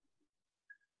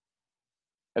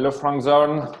Hello, Frank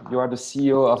Zorn. You are the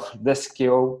CEO of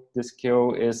Deskeo.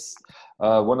 Deskeo is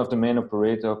one of the main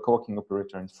co-working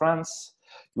operator in France.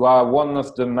 You are one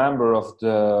of the member of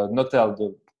the Knotel,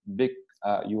 the big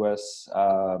US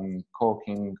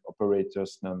co-working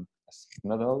operators known as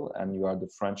Knotel, and you are the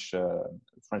French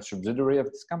subsidiary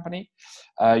of this company.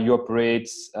 You operate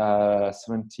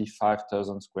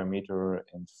 75,000 square meter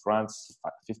in France,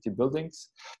 50 buildings.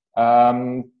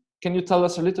 Can you tell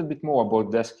us a little bit more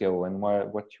about Deskeo and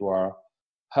what you are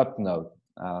up now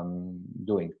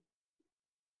doing?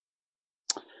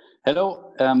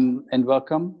 Hello and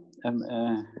welcome.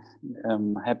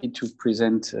 I'm happy to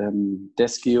present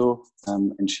Deskeo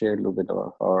and share a little bit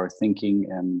of our thinking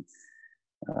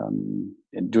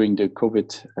during the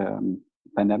COVID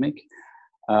pandemic.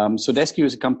 So Deskeo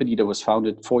is a company that was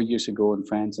founded 4 years ago in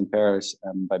France, in Paris,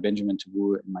 by Benjamin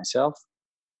Tabur and myself.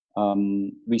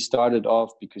 We started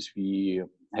off because we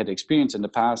had experience in the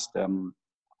past that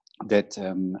at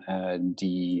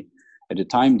the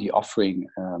time the offering,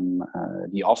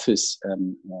 the office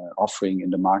offering in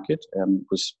the market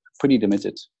was pretty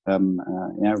limited.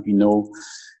 We know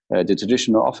the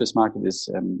traditional office market is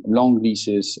long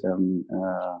leases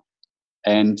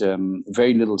and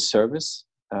very little service.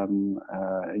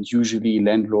 Usually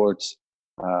landlords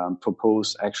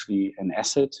propose actually an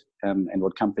asset, and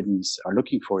what companies are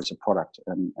looking for is a product,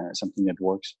 something that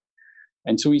works.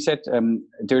 And so we said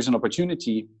there's an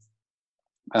opportunity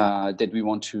that we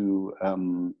want to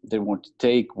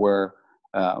take where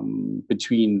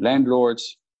between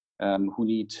landlords who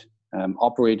need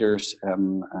operators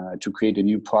to create a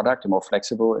new product, a more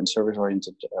flexible and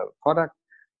service-oriented product,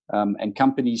 and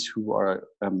companies who are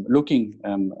looking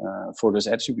for those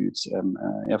attributes,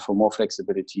 for more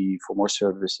flexibility, for more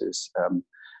services.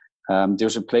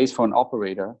 There's a place for an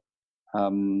operator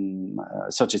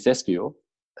such as Deskeo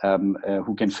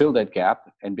who can fill that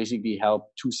gap and basically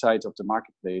help two sides of the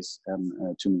marketplace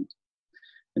to meet.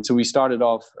 And so we started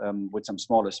off with some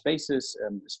smaller spaces,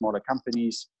 smaller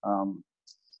companies,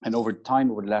 and over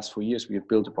time, over the last 4 years, we have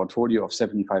built a portfolio of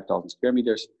 75,000 square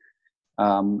meters.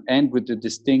 And with the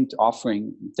distinct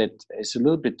offering that is a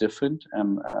little bit different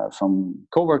from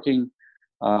co-working,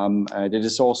 that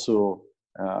is also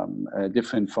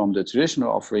different from the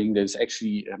traditional offering that is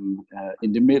actually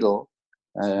in the middle,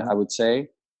 I would say,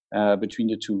 between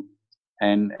the two.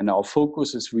 And our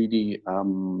focus is really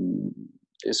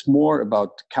is more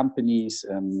about companies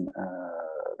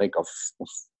like of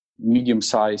medium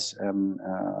size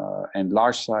and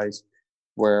large size,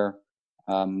 where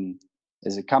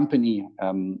as a company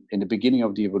in the beginning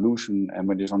of the evolution, and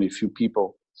when there's only a few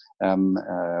people,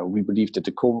 we believe that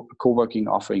the co-working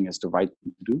offering is the right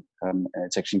thing to do.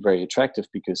 It's actually very attractive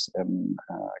because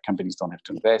companies don't have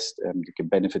to invest. They can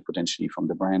benefit potentially from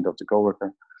the brand of the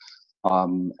co-worker.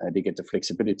 They get the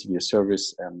flexibility, the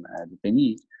service that they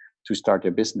need to start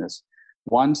their business.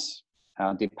 Once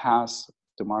they pass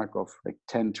the mark of like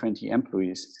 10, 20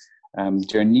 employees,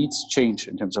 their needs change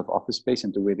in terms of office space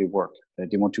and the way they work.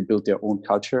 They want to build their own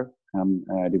culture.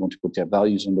 They want to put their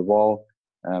values on the wall,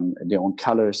 their own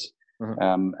colors.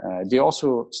 Mm-hmm. They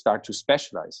also start to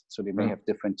specialize. So they may have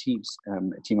different teams,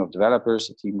 a team of developers,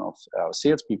 a team of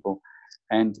salespeople,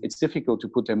 and it's difficult to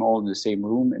put them all in the same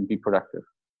room and be productive.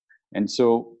 And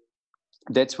so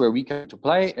that's where we come to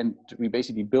play, and we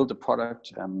basically build a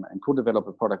product and co-develop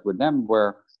a product with them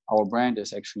where our brand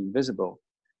is actually invisible.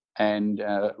 And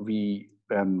we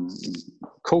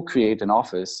co-create an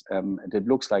office that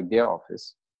looks like their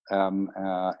office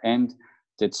and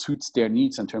that suits their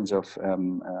needs in terms of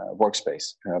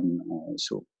workspace.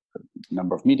 So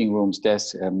number of meeting rooms,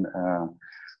 desks,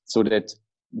 so that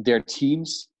their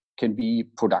teams can be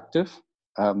productive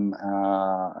and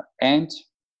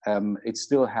it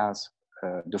still has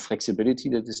the flexibility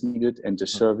that is needed and the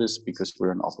service because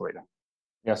we're an operator.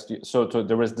 Yes, so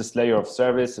there is this layer of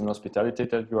service and hospitality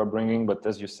that you are bringing, but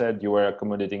as you said, you are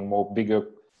accommodating more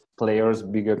bigger players,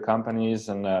 bigger companies,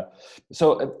 and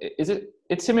so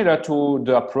it's similar to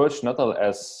the approach Knotel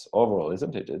as overall,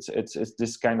 isn't it? It's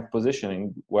this kind of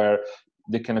positioning where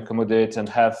they can accommodate and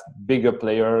have bigger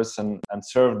players and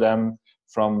serve them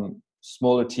from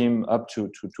smaller team up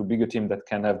to bigger team that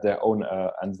can have their own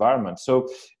environment. So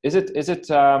is it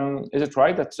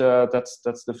right that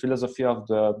that's the philosophy of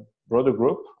the broader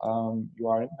group you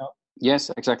are in now? Yes,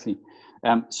 exactly.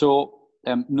 So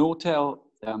Knotel,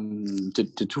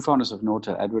 the two founders of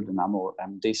Knotel, Edward and Amo,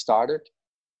 they started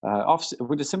off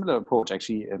with a similar approach,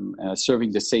 actually,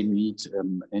 serving the same needs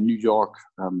in New York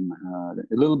a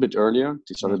little bit earlier.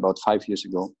 They started about 5 years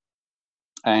ago,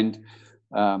 and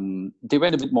they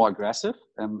went a bit more aggressive.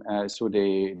 So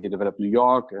they developed New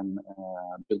York and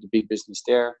built a big business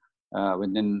there.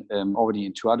 went then already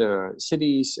into other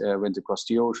cities, went across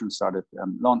the ocean, started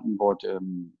London, bought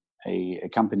a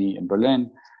company in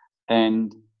Berlin.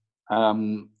 And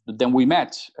then we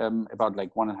met about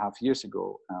like 1.5 years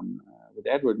ago with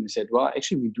Edward, and he said, well,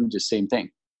 actually, we do the same thing.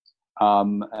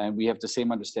 And we have the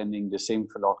same understanding, the same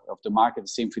of the market, the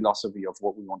same philosophy of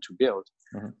what we want to build.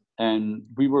 Mm-hmm. And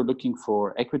we were looking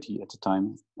for equity at the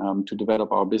time to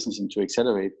develop our business and to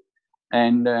accelerate.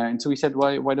 And so we said,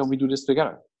 why don't we do this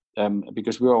together?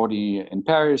 Because we're already in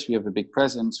Paris, we have a big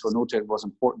presence. For Notel, it was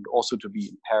important also to be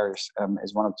in Paris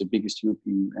as one of the biggest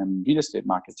European real estate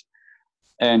markets.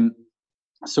 And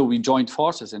so we joined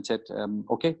forces and said,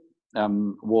 okay,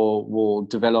 we'll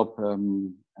develop.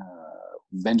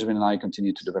 Benjamin and I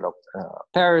continue to develop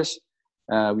Paris.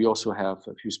 We also have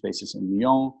a few spaces in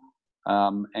Lyon.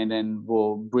 And then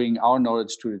we'll bring our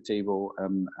knowledge to the table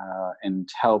and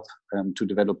help to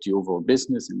develop the overall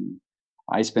business. And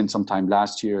I spent some time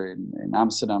last year in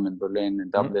Amsterdam, in Berlin, in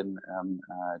Dublin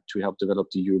to help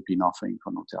develop the European offering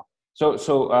for Notel. So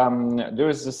there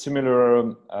is a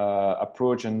similar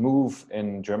approach and move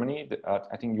in Germany.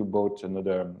 I think you bought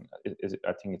another.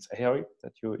 I think it's Ahoi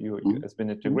that you has been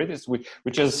integrated,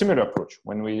 which is a similar approach.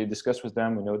 When we discuss with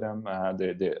them, we know them.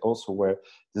 They also were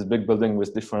this big building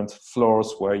with different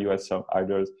floors where you had some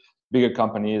either bigger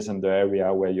companies in the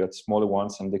area where you had smaller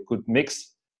ones, and they could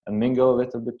mix and mingle a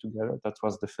little bit together. That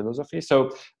was the philosophy.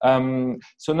 So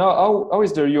now how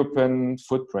is the European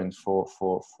footprint for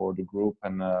the group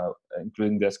and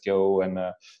including Deskeo and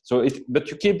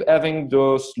but you keep having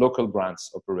those local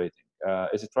brands operating.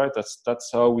 Is it right?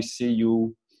 That's how we see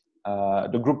you,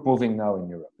 the group moving now in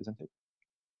Europe, isn't it?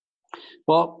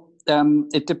 Well,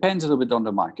 it depends a little bit on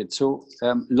the market. So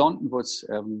London was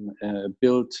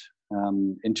built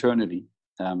internally.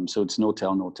 So it's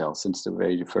Notel since the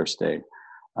very first day.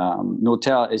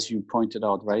 Notel, as you pointed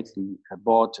out rightly,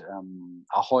 bought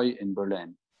Ahoi in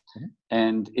Berlin,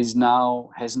 and has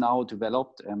now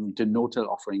developed the Notel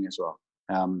offering as well.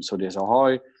 So there's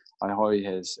Ahoi. Ahoi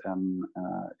has a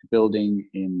building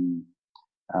in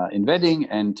Wedding,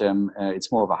 and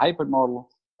it's more of a hybrid model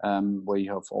where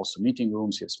you have also meeting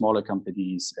rooms, you have smaller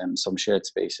companies, and some shared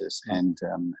spaces, and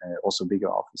also bigger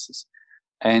offices.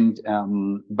 And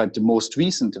but the most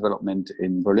recent development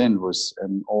in Berlin was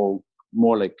all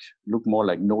look more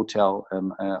like Notel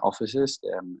offices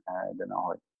than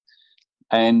Ahoi.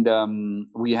 And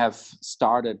we have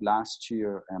started last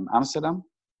year Amsterdam.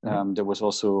 That was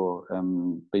also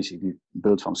basically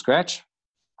built from scratch,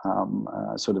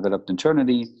 so developed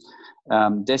internally.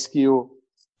 Deskeo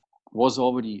was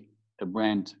already a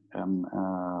brand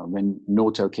when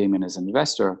Notel came in as an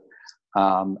investor,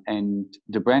 and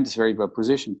the brand is very well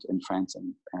positioned in France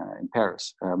and in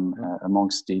Paris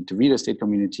amongst the real estate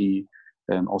community.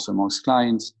 Also amongst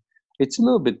clients, it's a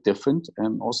little bit different.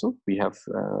 Also,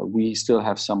 we still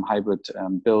have some hybrid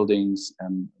buildings,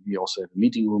 and we also have a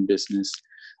meeting room business.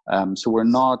 So we're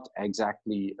not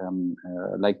exactly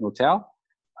like Notel,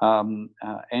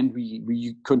 and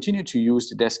we continue to use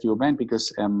the Deskeo brand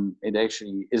because it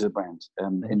actually is a brand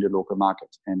in the local market,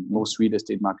 and most real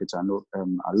estate markets are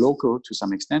local to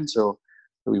some extent. So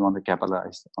we want to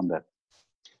capitalize on that.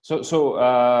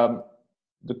 So.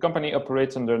 The company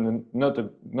operates under not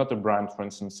a brand, for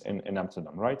instance, in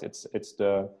Amsterdam, right? It's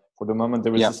for the moment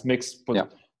there is this mixed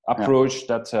approach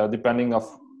that depending of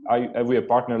we a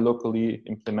partner locally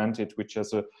implement it, which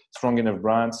has a strong enough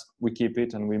brands, we keep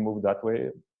it and we move that way.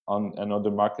 On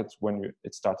another markets when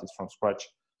it started from scratch,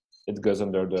 it goes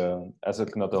under as a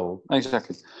Notel.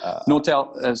 Exactly.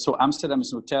 Notel. So Amsterdam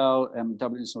is Notel,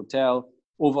 Dublin is Notel.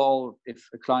 Overall, if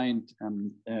a client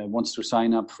wants to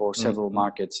sign up for several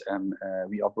markets,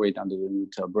 we operate under the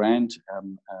Notel brand.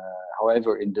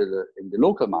 However, in the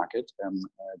local market,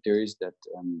 there is that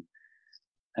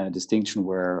distinction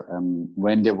where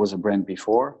when there was a brand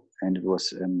before and it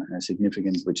was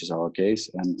significant, which is our case,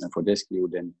 and for Deskeo,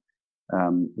 then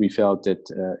we felt that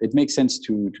it makes sense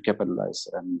to capitalize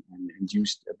and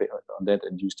use a bit on that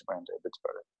and use the brand a bit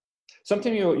further.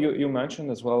 Something you mentioned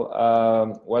as well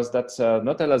was that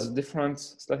Notel has a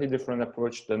slightly different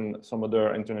approach than some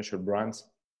other international brands,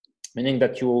 meaning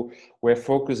that you were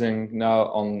focusing now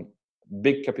on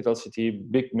big capital city,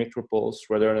 big metropoles,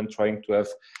 rather than trying to have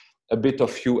a bit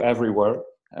of you everywhere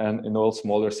and in all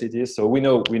smaller cities. So we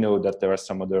know that there are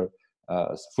some other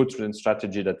footprint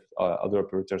strategy that other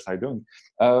operators are doing.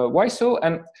 Why so?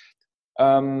 And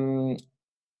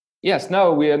yes,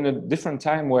 now we're in a different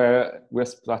time where we're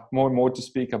more and more to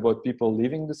speak about people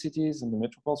leaving the cities and the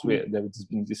metropoles. There's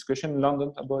been discussion in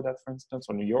London about that, for instance,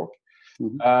 or New York.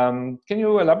 Can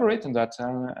you elaborate on that?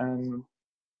 And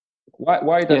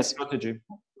why that strategy?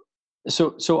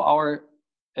 So our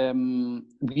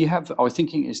we have our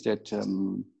thinking is that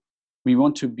we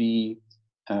want to be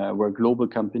where global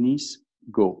companies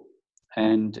go.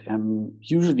 And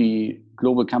usually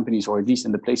global companies, or at least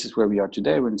in the places where we are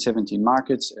today, we're in 17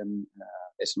 markets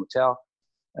as an hotel,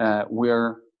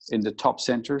 we're in the top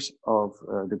centers of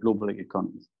the global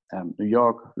economy. New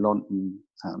York, London,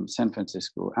 San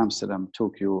Francisco, Amsterdam,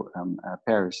 Tokyo,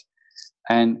 Paris.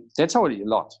 And that's already a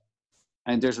lot.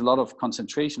 And there's a lot of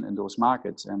concentration in those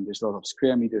markets, and there's a lot of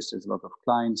square meters, there's a lot of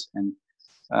clients. And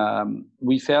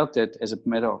we felt that as a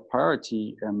matter of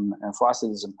priority, for us,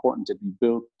 it is important that we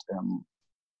build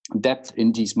depth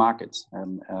in these markets,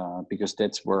 because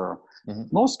that's where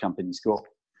most companies go.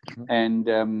 And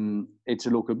it's a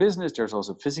local business. There's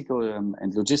also physical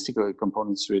and logistical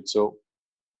components to it. So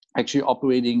actually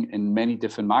operating in many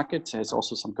different markets has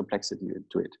also some complexity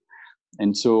to it.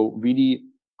 And so really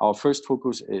our first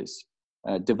focus is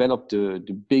develop the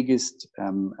biggest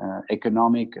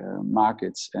economic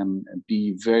markets and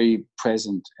be very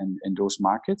present in those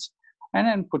markets. And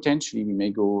then potentially we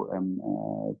may go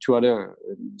to other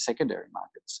secondary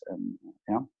markets.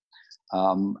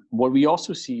 What we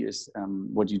also see is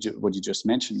what you just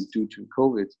mentioned. Due to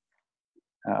COVID,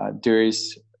 there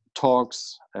is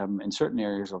talks in certain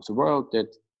areas of the world that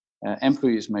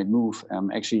employees might move.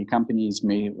 Actually, companies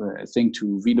may think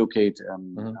to relocate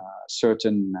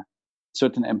certain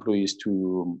employees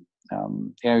to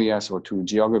areas or to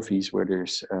geographies where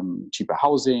there's cheaper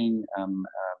housing,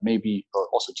 maybe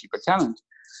also cheaper talent.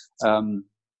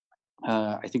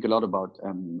 I think a lot about,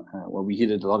 we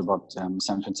hear it a lot about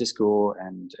San Francisco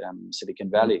and Silicon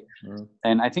Valley.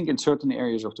 And I think in certain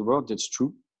areas of the world, that's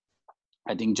true.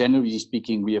 I think generally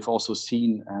speaking, we have also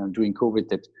seen during COVID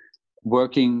that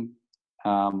working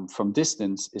from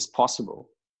distance is possible.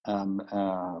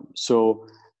 So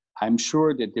I'm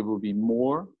sure that there will be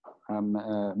more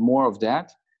of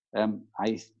that.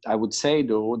 I would say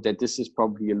though that this is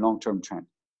probably a long-term trend.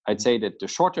 I'd say that the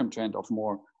short-term trend of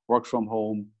more work from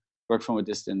home, work from a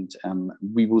distance,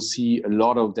 we will see a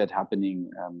lot of that happening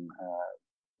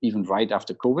even right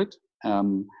after COVID.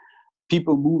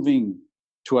 People moving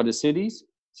to other cities,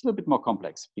 it's a little bit more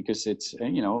complex because it's,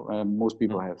 most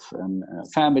people have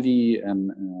family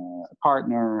and a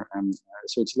partner.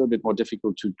 So it's a little bit more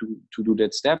difficult to do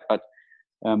that step. But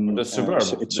the suburb,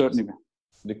 it's certainly...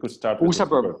 They could start with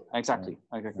suburb. Exactly.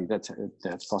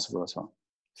 That's possible as well.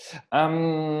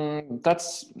 That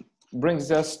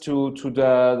brings us to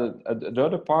the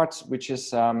other part, which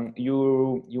is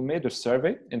you made a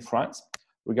survey in France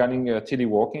regarding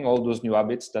teleworking, all those new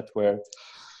habits that were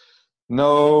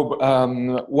now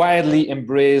widely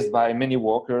embraced by many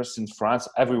workers in France,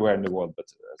 everywhere in the world, but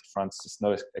France is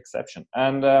no exception.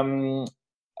 And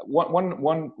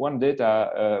one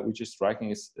data which is striking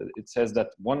is it says that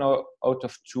 1 out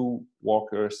of 2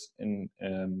 workers in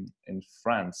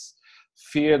France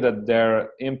fear that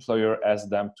their employer asks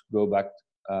them to go back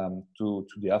to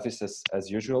the offices as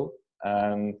usual,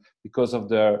 and because of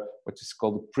the what is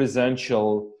called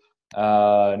presential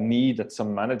need that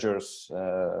some managers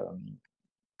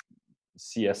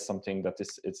see as something that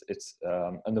it's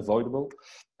unavoidable,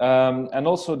 and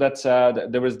also that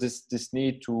there is this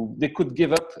need to, they could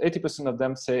give up. 80% of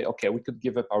them say, okay, we could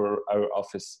give up our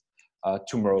office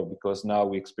tomorrow because now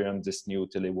we experience this new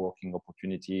teleworking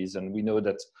opportunities, and we know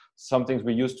that some things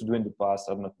we used to do in the past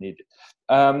are not needed.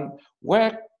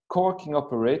 Where co-working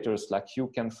operators like you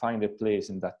can find a place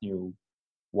in that new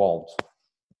world?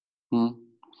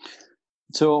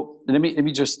 So let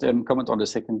me just comment on the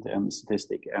second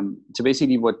statistic. So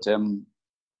basically, what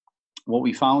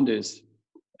we found is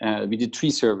we did 3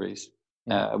 surveys.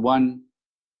 One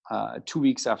 2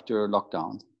 weeks after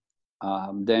lockdown,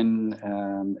 then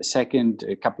a second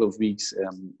a couple of weeks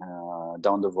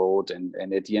down the road, and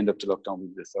at the end of the lockdown we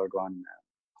did the third one.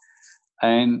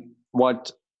 And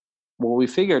what we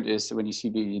figured is, when you see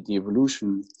the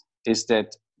evolution, is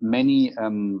that many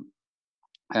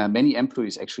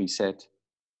employees actually said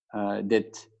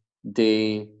that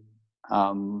they,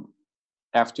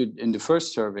 after in the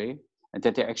first survey,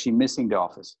 that they're actually missing the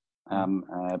office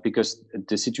because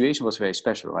the situation was very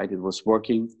special, right? It was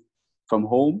working from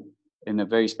home in a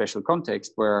very special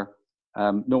context where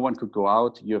no one could go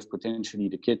out. You have potentially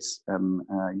the kids,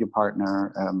 your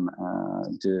partner,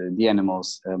 the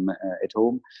animals at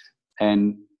home,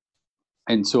 and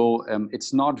so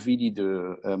it's not really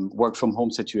the work from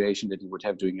home situation that you would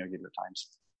have during regular times.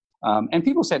 And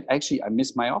people said, actually, I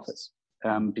miss my office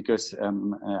because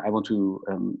I want to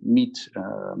meet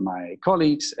my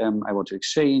colleagues, I want to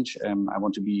exchange, I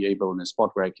want to be able in a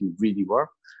spot where I can really work.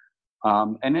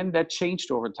 And then that changed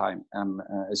over time.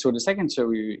 So the second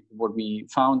survey, what we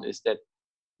found is that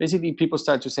basically people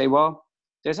start to say, well,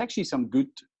 there's actually some good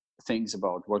things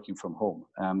about working from home.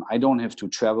 I don't have to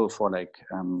travel for like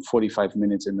 45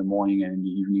 minutes in the morning and in the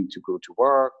evening to go to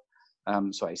work.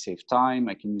 So I save time.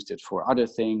 I can use it for other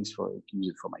things. I can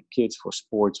use it for my kids, for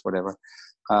sports, whatever.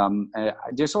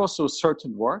 There's also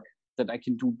certain work that I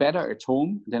can do better at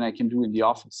home than I can do in the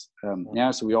office.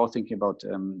 So we're all thinking about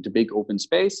the big open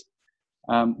space,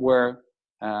 where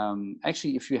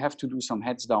actually, if you have to do some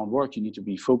heads down work, you need to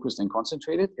be focused and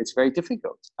concentrated. It's very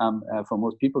difficult for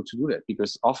most people to do that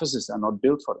because offices are not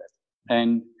built for that.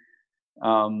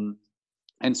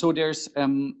 And so there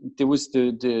was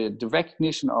the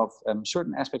recognition of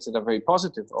certain aspects that are very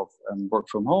positive of work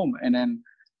from home. And then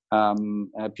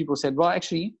people said, well,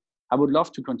 actually, I would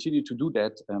love to continue to do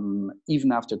that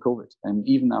even after COVID and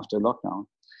even after lockdown.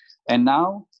 And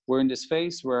now we're in this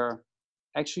phase where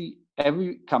actually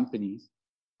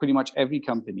pretty much every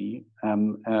company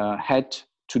had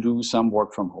to do some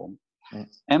work from home. Mm.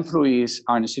 Employees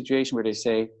are in a situation where they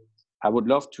say, I would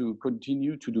love to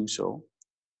continue to do so.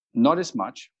 Not as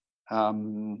much.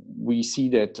 We see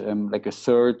that like a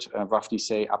third, roughly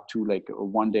say up to like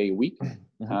 1 day a week,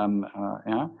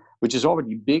 which is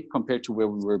already big compared to where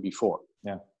we were before.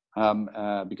 Yeah.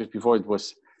 Because before it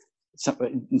was,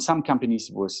 in some companies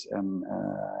it was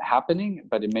happening,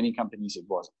 but in many companies it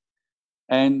wasn't.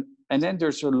 And then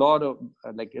there's a lot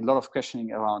of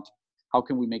questioning around how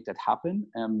can we make that happen,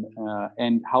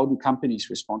 and how do companies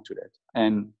respond to that?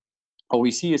 And what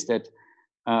we see is that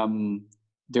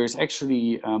there's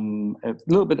actually a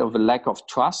little bit of a lack of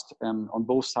trust on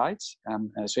both sides.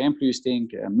 So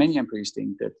many employees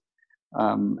think that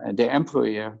their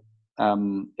employer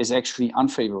is actually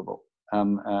unfavorable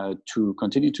to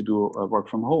continue to do work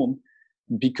from home,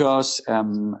 because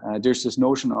there's this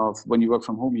notion of when you work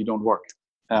from home, you don't work.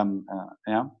 And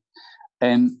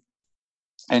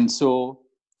so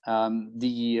and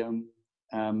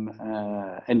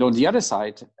on the other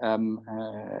side,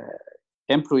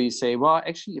 employees say, well,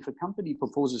 actually, if a company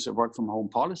proposes a work from home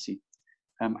policy,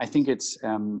 I think it's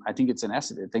an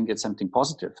asset. I think it's something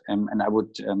positive, and I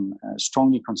would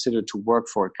strongly consider to work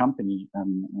for a company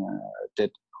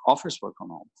that offers work from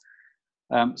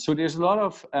home. So there's a lot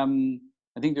of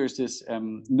I think there's this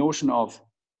notion of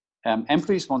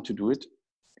employees want to do it.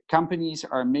 Companies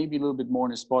are maybe a little bit more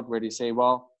in a spot where they say,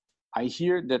 well, I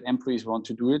hear that employees want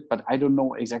to do it, but I don't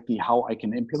know exactly how I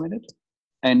can implement it.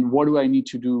 And what do I need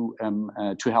to do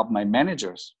to help my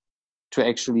managers to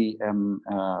actually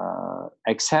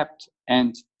accept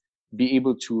and be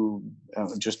able to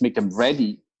just make them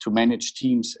ready to manage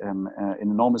teams in a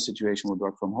normal situation with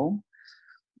work from home.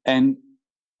 And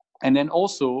then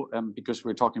also, because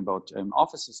we're talking about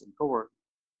offices and co-work,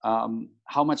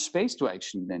 how much space do I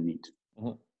actually then need?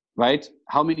 Mm-hmm. Right?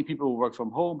 How many people will work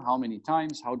from home? How many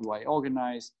times? How do I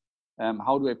organize?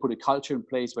 How do I put a culture in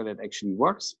place where that actually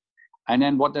works? And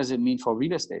then what does it mean for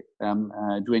real estate?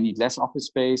 Do I need less office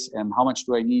space? How much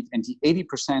do I need? And the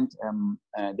 80%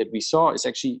 that we saw is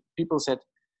actually people said,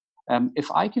 if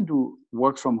I can do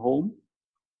work from home,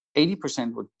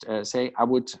 80% would say I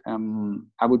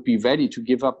would be ready to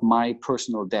give up my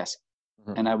personal desk,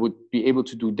 mm-hmm. and I would be able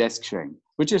to do desk sharing,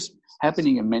 which is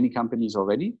happening in many companies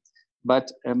already,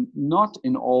 but not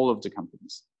in all of the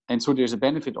companies. And so there's a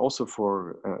benefit also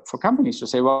for companies to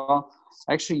say, well,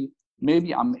 actually,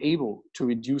 maybe I'm able to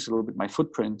reduce a little bit my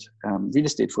footprint, real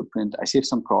estate footprint. I save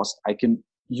some cost. I can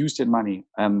use that money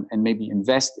and maybe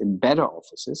invest in better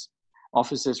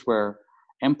offices where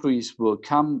employees will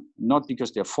come not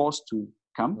because they're forced to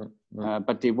come,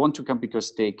 but they want to come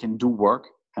because they can do work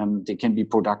and they can be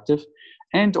productive.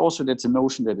 And also that's a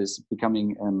notion that is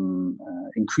becoming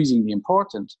increasingly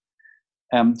important.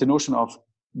 The notion of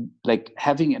like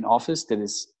having an office that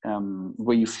is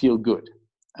where you feel good.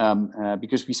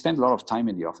 Because we spend a lot of time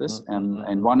in the office,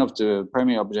 and one of the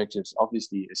primary objectives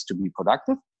obviously is to be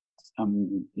productive.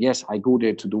 Yes, I go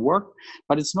there to do work,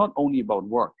 but it's not only about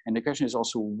work. And the question is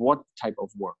also, what type of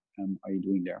work are you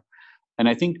doing there? And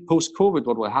I think post-COVID,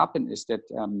 what will happen is that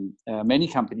many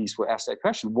companies will ask that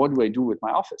question, what do I do with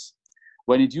my office?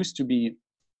 When it used to be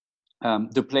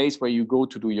the place where you go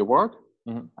to do your work,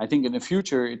 mm-hmm. I think in the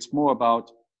future, it's more about,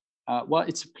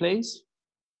 it's a place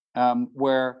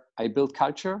where I build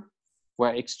culture,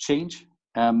 where I exchange,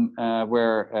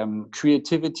 where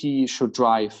creativity should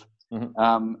drive,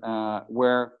 mm-hmm.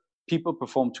 Where people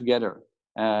perform together,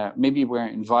 maybe where I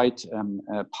invite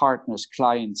partners,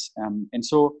 clients. And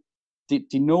so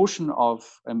the notion of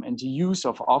and the use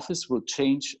of office will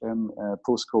change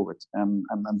post-COVID.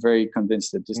 I'm very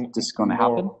convinced that this is going to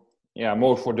happen. Yeah,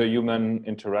 more for the human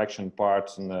interaction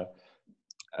parts and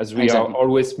as we exactly. are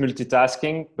always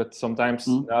multitasking, but sometimes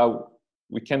now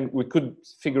we could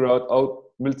figure out how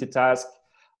multitask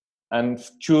and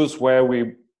choose where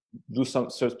we do some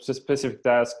specific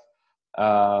task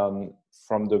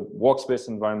from the workspace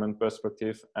environment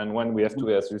perspective, and when we have to,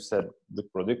 as you said, be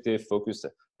productive, focus,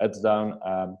 heads down,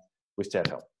 we stay at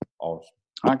home. Or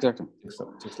exactly.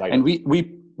 Things like and that.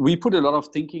 we put a lot of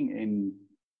thinking in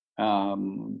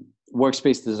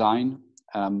workspace design.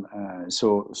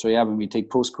 So yeah, when we take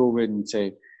post-COVID and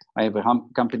say, I have a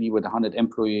company with 100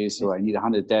 employees, so I need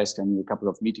 100 desks, I need a couple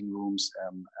of meeting rooms,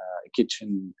 a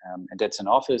kitchen, and that's an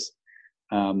office.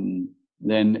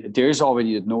 Then there is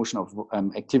already the notion of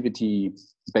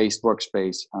activity-based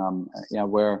workspace,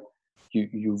 where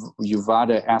you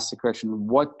rather ask the question,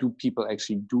 what do people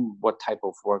actually do? What type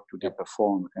of work do they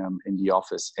perform in the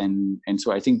office? And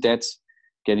so I think that's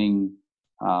getting,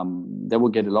 that will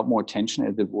get a lot more attention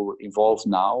as it will evolve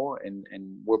now. And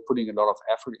we're putting a lot of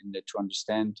effort in it to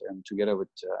understand, together with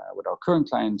our current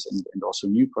clients and also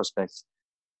new prospects,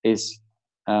 is,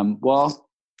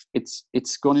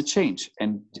 it's going to change,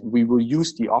 and we will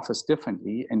use the office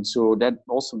differently. And so that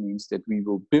also means that we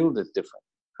will build it different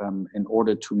in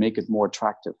order to make it more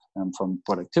attractive from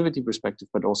productivity perspective,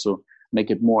 but also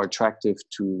make it more attractive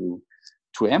to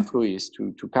employees,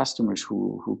 to customers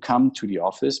who come to the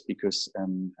office, because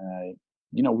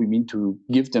we mean to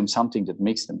give them something that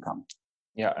makes them come.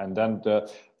 Yeah, and then the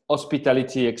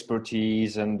hospitality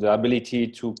expertise and the ability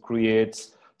to create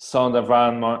sound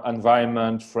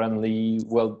environment friendly,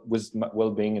 with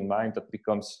well-being in mind, that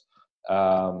becomes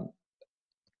an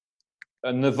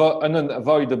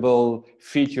unavoidable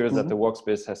feature that the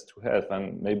workspace has to have.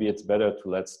 And maybe it's better to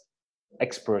let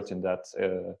experts in that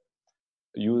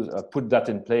put that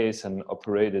in place and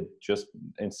operate it, just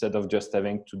instead of just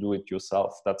having to do it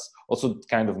yourself. That's also the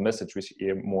kind of message we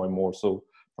hear more and more so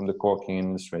from the co-working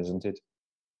industry, isn't it?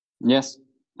 Yes,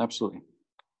 absolutely.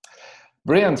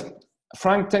 Brilliant.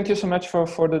 Frank, thank you so much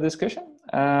for the discussion.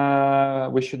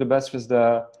 Wish you the best with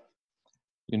the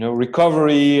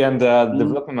recovery and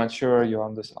development. I'm sure you're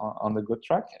on the good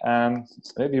track, and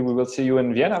maybe we will see you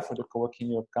in Vienna for the Co-working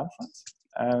Europe conference.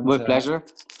 And, with pleasure.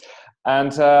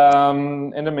 And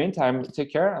in the meantime,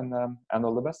 take care and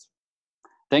all the best.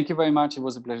 Thank you very much. It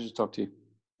was a pleasure to talk to you.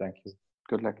 Thank you.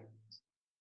 Good luck.